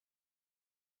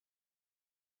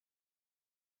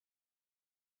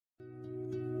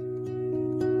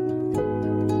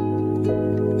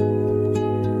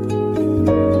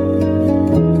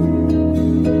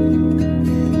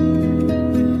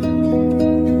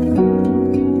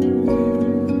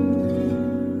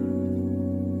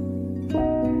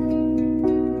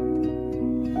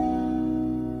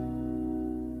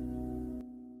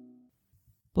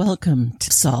Welcome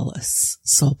to Solace,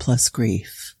 Soul Plus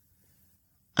Grief.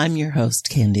 I'm your host,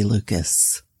 Candy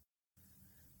Lucas.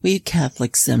 We at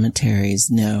Catholic cemeteries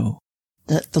know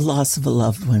that the loss of a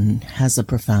loved one has a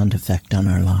profound effect on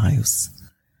our lives,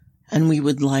 and we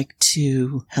would like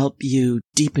to help you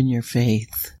deepen your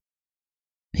faith.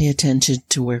 Pay attention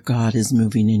to where God is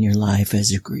moving in your life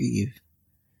as you grieve,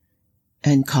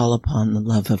 and call upon the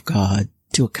love of God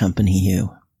to accompany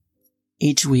you.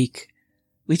 Each week,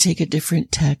 we take a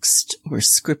different text or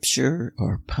scripture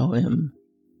or poem,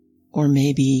 or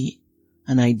maybe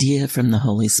an idea from the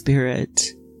Holy Spirit,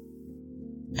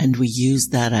 and we use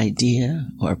that idea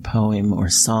or poem or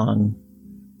song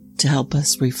to help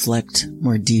us reflect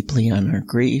more deeply on our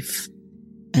grief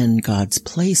and God's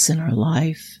place in our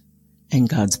life and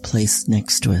God's place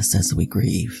next to us as we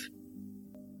grieve.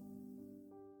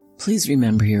 Please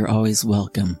remember you're always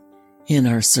welcome in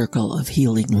our circle of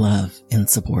healing love and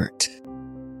support.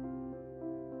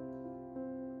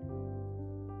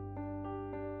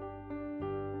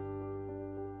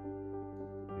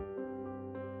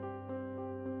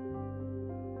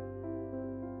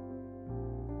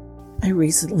 I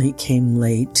recently came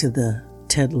late to the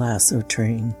Ted Lasso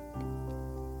train.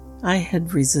 I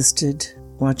had resisted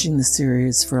watching the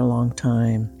series for a long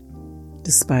time,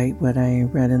 despite what I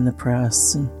read in the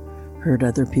press and heard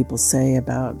other people say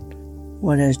about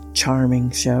what a charming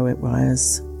show it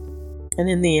was. And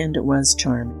in the end, it was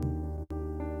charming.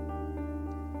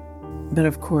 But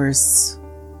of course,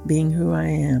 being who I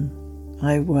am,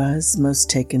 I was most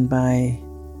taken by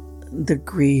the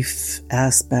grief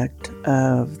aspect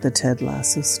of the Ted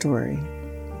Lasso story.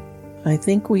 I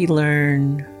think we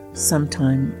learn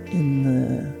sometime in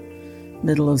the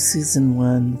middle of season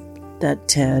 1 that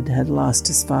Ted had lost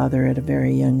his father at a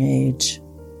very young age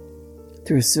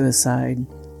through suicide.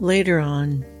 Later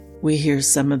on, we hear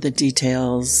some of the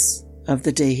details of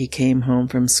the day he came home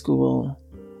from school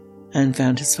and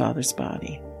found his father's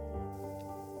body.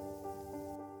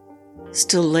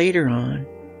 Still later on,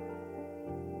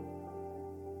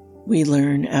 we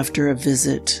learn after a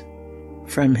visit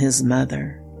from his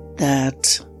mother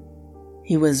that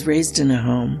he was raised in a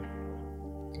home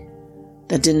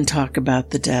that didn't talk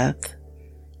about the death,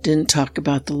 didn't talk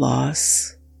about the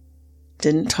loss,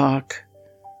 didn't talk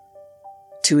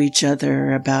to each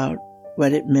other about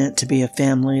what it meant to be a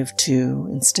family of 2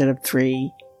 instead of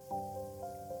 3.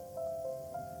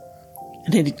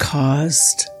 And it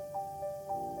caused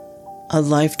a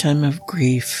lifetime of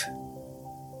grief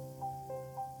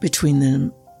between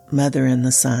the mother and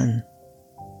the son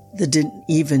that didn't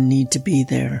even need to be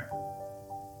there.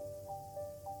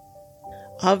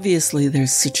 Obviously,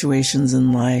 there's situations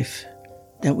in life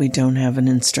that we don't have an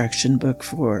instruction book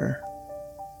for.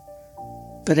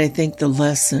 But I think the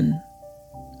lesson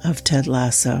of Ted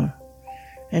Lasso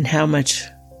and how much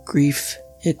grief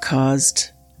it caused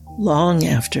long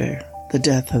after the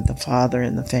death of the father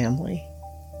in the family,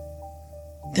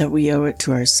 that we owe it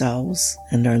to ourselves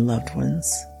and our loved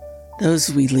ones,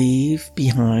 those we leave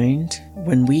behind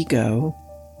when we go,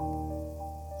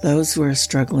 those who are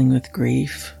struggling with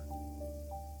grief,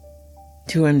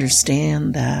 to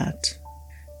understand that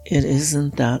it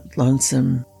isn't that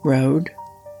lonesome road,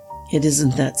 it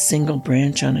isn't that single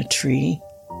branch on a tree,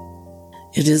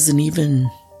 it isn't even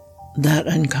that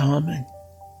uncommon.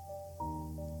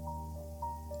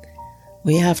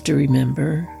 We have to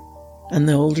remember, and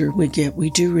the older we get,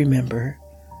 we do remember,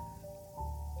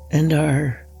 and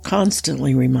are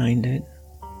constantly reminded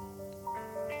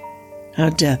how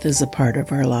death is a part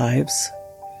of our lives,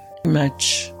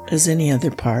 much as any other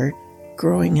part.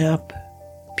 Growing up,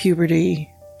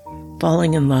 puberty,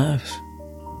 falling in love,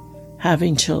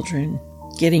 having children,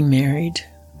 getting married,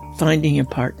 finding a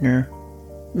partner,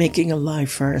 making a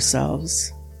life for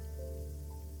ourselves,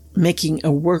 making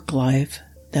a work life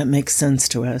that makes sense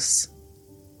to us.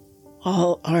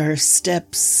 All our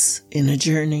steps in a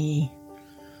journey,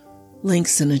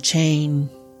 links in a chain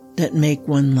that make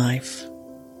one life.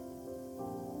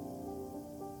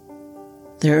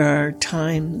 There are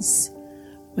times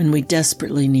when we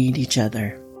desperately need each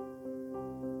other.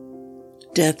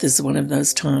 Death is one of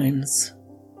those times.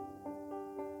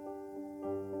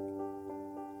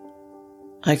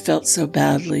 I felt so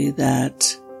badly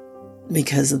that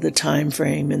because of the time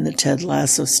frame in the Ted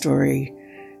Lasso story,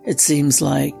 it seems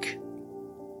like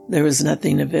there was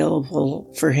nothing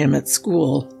available for him at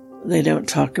school. They don't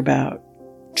talk about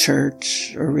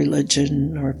church or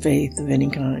religion or faith of any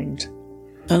kind.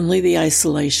 Only the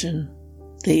isolation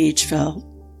they each felt,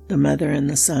 the mother and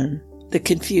the son, the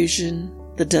confusion,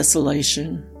 the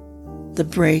desolation, the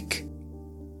break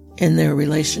in their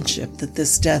relationship that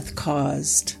this death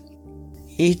caused.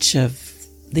 Each of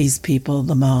these people,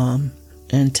 the mom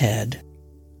and Ted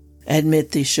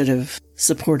admit they should have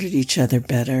supported each other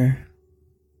better,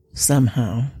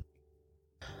 somehow.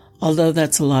 Although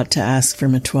that's a lot to ask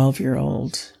from a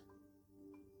 12-year-old.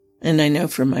 And I know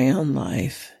from my own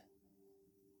life,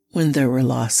 when there were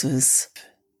losses,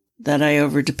 that I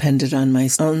overdepended on my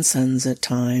own sons at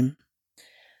time.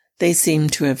 They seem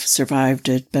to have survived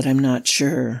it, but I'm not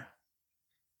sure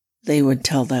they would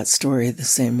tell that story the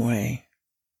same way.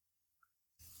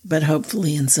 But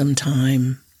hopefully in some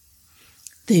time,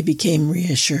 they became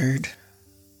reassured.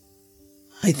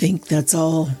 I think that's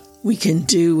all we can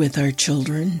do with our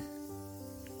children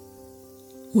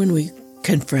when we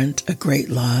confront a great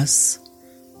loss,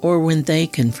 or when they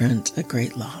confront a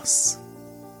great loss.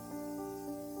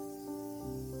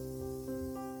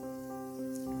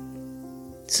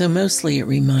 So mostly it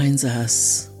reminds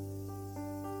us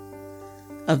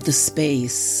of the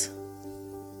space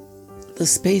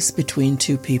between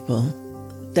two people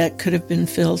that could have been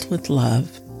filled with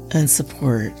love and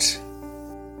support,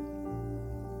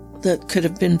 that could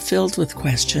have been filled with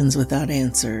questions without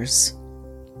answers.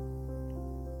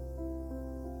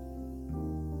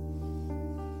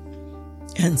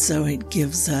 And so it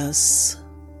gives us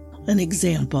an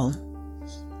example,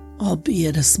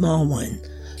 albeit a small one,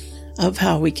 of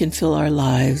how we can fill our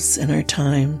lives and our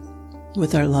time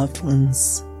with our loved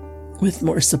ones with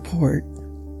more support.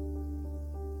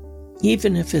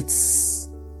 Even if it's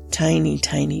tiny,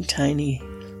 tiny, tiny,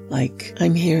 like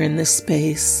I'm here in this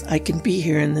space, I can be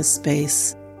here in this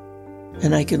space,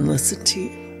 and I can listen to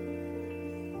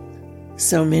you.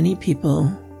 So many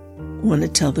people want to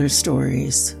tell their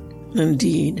stories.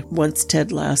 Indeed, once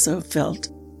Ted Lasso felt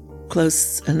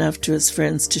close enough to his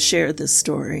friends to share this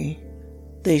story,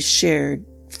 they shared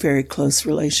very close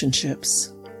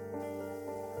relationships.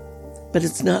 But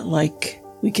it's not like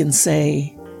we can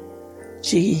say,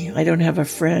 gee, I don't have a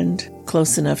friend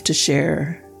close enough to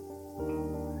share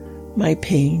my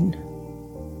pain,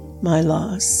 my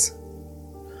loss,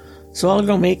 so I'll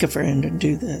go make a friend and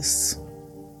do this.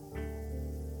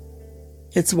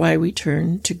 It's why we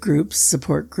turn to groups,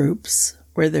 support groups,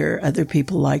 where there are other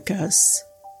people like us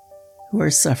who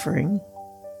are suffering,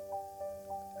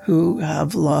 who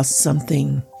have lost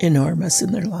something enormous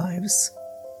in their lives.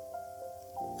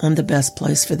 And the best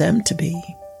place for them to be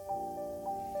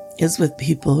is with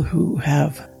people who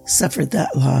have suffered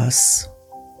that loss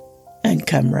and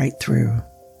come right through.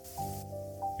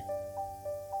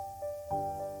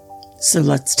 So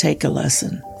let's take a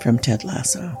lesson from Ted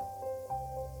Lasso.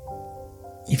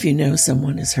 If you know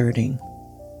someone is hurting,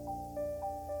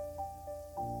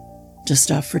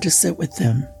 just offer to sit with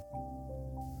them.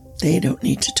 They don't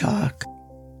need to talk.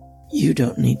 You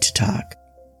don't need to talk.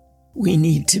 We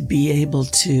need to be able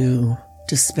to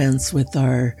dispense with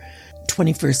our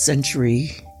 21st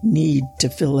century need to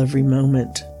fill every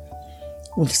moment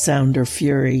with sound or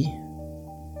fury,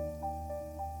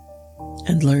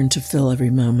 and learn to fill every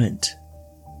moment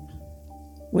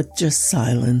with just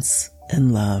silence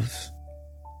and love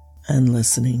and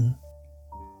listening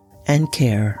and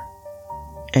care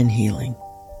and healing.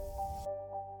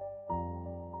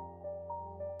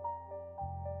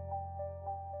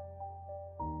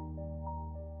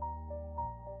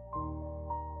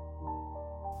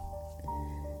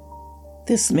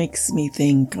 This makes me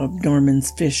think of Norman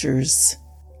Fisher's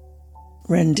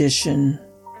rendition,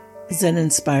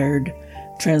 Zen-inspired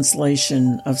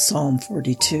translation of Psalm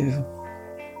 42.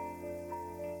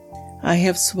 I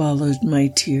have swallowed my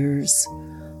tears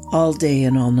all day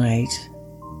and all night,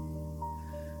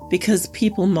 because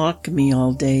people mock me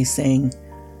all day, saying,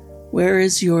 "Where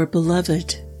is your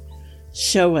beloved?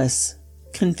 Show us,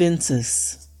 convince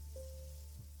us."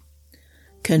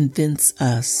 Convince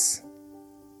us.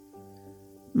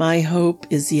 My hope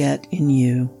is yet in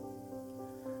you.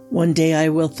 One day I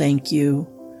will thank you,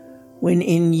 when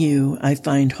in you I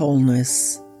find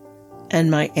wholeness,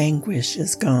 and my anguish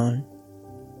is gone.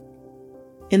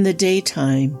 In the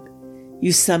daytime,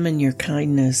 you summon your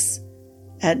kindness.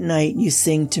 At night you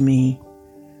sing to me,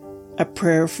 a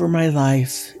prayer for my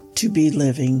life to be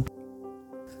living.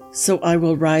 So I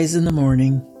will rise in the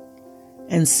morning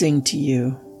and sing to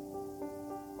you,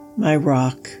 my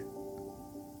rock.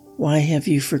 Why have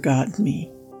you forgotten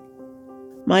me?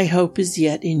 My hope is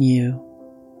yet in you,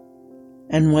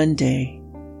 and one day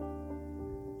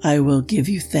I will give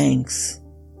you thanks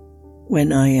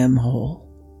when I am whole.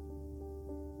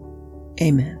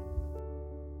 Amen.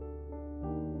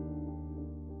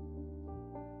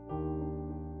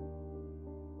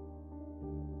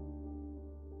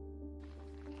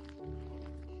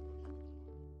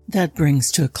 That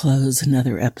brings to a close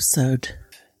another episode.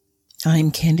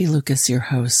 I'm Candy Lucas, your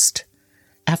host,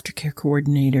 aftercare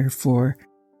coordinator for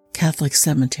Catholic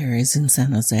Cemeteries in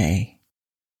San Jose,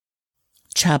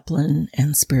 chaplain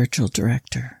and spiritual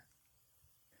director.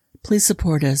 Please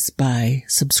support us by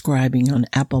subscribing on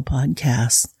Apple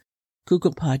Podcasts,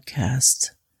 Google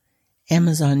Podcasts,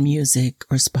 Amazon Music,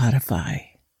 or Spotify.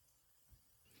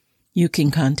 You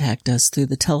can contact us through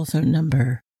the telephone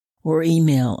number or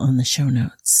email on the show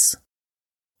notes.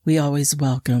 We always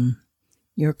welcome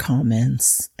your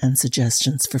comments and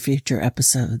suggestions for future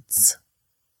episodes.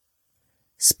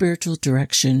 Spiritual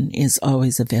direction is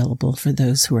always available for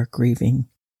those who are grieving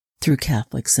through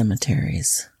Catholic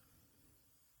cemeteries.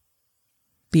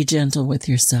 Be gentle with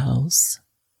yourselves.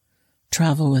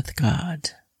 Travel with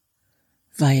God.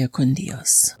 Vaya con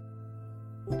Dios.